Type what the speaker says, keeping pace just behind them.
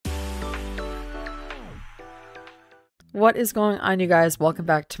What is going on, you guys? Welcome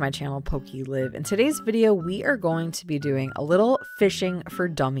back to my channel, PokeLive. In today's video, we are going to be doing a little fishing for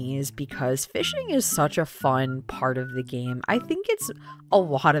dummies because fishing is such a fun part of the game. I think it's a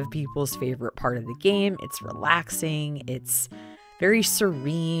lot of people's favorite part of the game. It's relaxing, it's very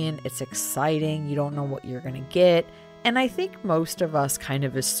serene, it's exciting, you don't know what you're gonna get. And I think most of us kind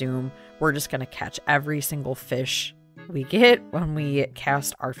of assume we're just gonna catch every single fish we get when we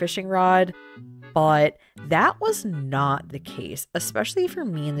cast our fishing rod. But that was not the case, especially for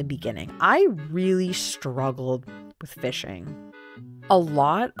me in the beginning. I really struggled with fishing. A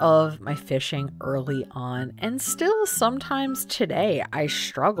lot of my fishing early on, and still sometimes today, I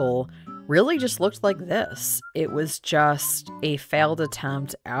struggle, really just looked like this. It was just a failed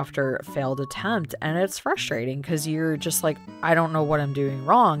attempt after failed attempt, and it's frustrating because you're just like, I don't know what I'm doing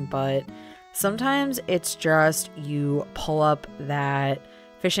wrong, but sometimes it's just you pull up that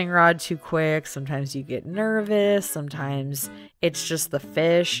fishing rod too quick, sometimes you get nervous, sometimes it's just the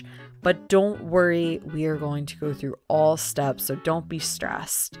fish, but don't worry, we are going to go through all steps, so don't be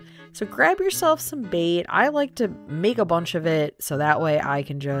stressed. So grab yourself some bait. I like to make a bunch of it so that way I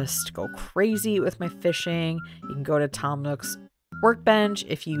can just go crazy with my fishing. You can go to Tom Nook's workbench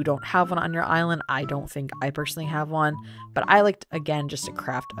if you don't have one on your island. I don't think I personally have one, but I like, again, just to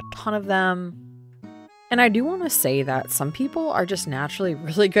craft a ton of them. And I do want to say that some people are just naturally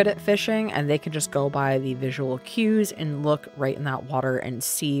really good at fishing and they can just go by the visual cues and look right in that water and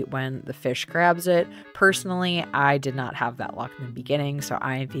see when the fish grabs it. Personally, I did not have that luck in the beginning, so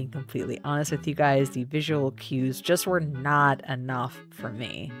I am being completely honest with you guys. The visual cues just were not enough for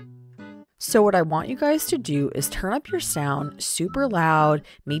me. So what I want you guys to do is turn up your sound super loud,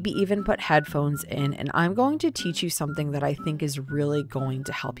 maybe even put headphones in, and I'm going to teach you something that I think is really going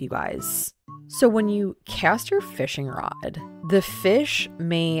to help you guys. So when you cast your fishing rod, the fish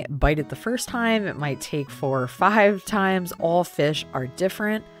may bite it the first time, it might take 4 or 5 times, all fish are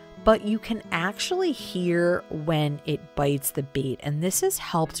different, but you can actually hear when it bites the bait, and this has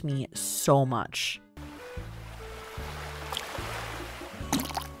helped me so much.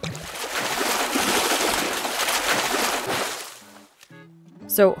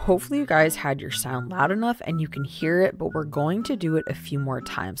 So hopefully you guys had your sound loud enough and you can hear it, but we're going to do it a few more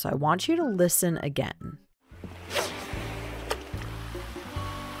times. So I want you to listen again.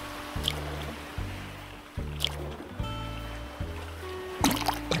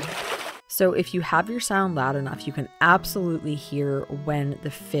 So if you have your sound loud enough, you can absolutely hear when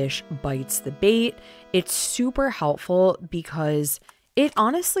the fish bites the bait. It's super helpful because it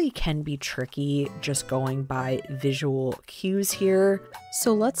honestly can be tricky just going by visual cues here.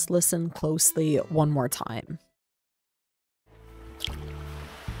 So let's listen closely one more time.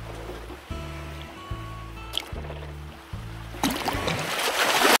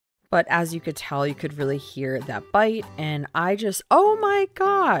 But as you could tell, you could really hear that bite, and oh my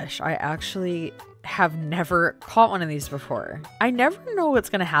gosh, I actually have never caught one of these before. I never know what's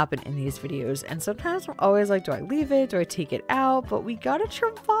gonna happen in these videos, and sometimes I'm always like, do I leave it? Do I take it out? But we got a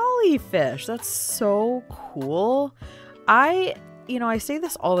trevally fish. That's so cool. I say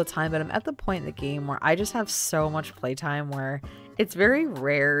this all the time, but I'm at the point in the game where I just have so much playtime where it's very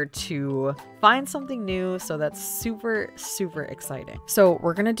rare to find something new, so that's super, super exciting. So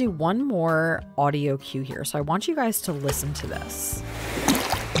we're gonna do one more audio cue here, so I want you guys to listen to this.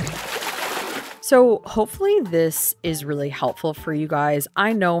 So hopefully this is really helpful for you guys.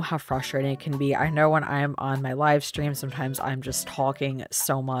 I know how frustrating it can be. I know when I'm on my live stream, sometimes I'm just talking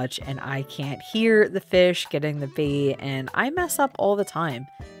so much and I can't hear the fish getting the bait, and I mess up all the time.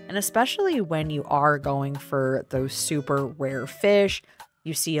 And especially when you are going for those super rare fish,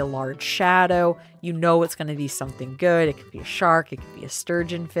 you see a large shadow, you know it's going to be something good. It could be a shark, it could be a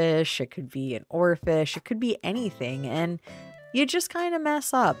sturgeon fish, it could be an oarfish, it could be anything. And you just kind of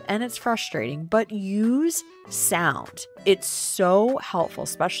mess up and it's frustrating, but use sound. It's so helpful,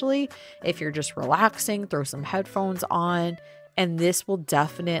 especially if you're just relaxing, throw some headphones on, and this will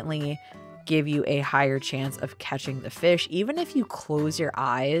definitely give you a higher chance of catching the fish. Even if you close your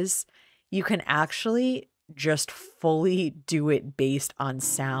eyes, you can actually just fully do it based on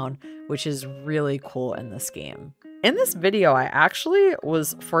sound, which is really cool in this game. In this video, I actually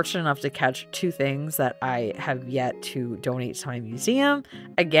was fortunate enough to catch 2 things that I have yet to donate to my museum.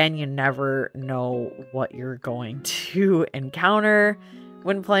 Again, you never know what you're going to encounter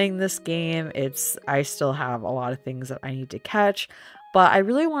when playing this game. I still have a lot of things that I need to catch, but I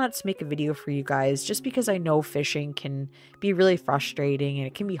really wanted to make a video for you guys just because I know fishing can be really frustrating and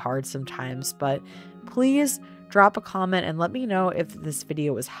it can be hard sometimes, but please drop a comment and let me know if this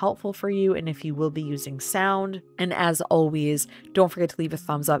video was helpful for you and if you will be using sound. And as always, don't forget to leave a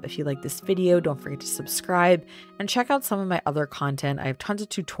thumbs up if you like this video. Don't forget to subscribe and check out some of my other content. I have tons of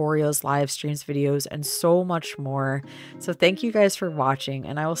tutorials, live streams, videos, and so much more. So thank you guys for watching,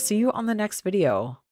 and I will see you on the next video.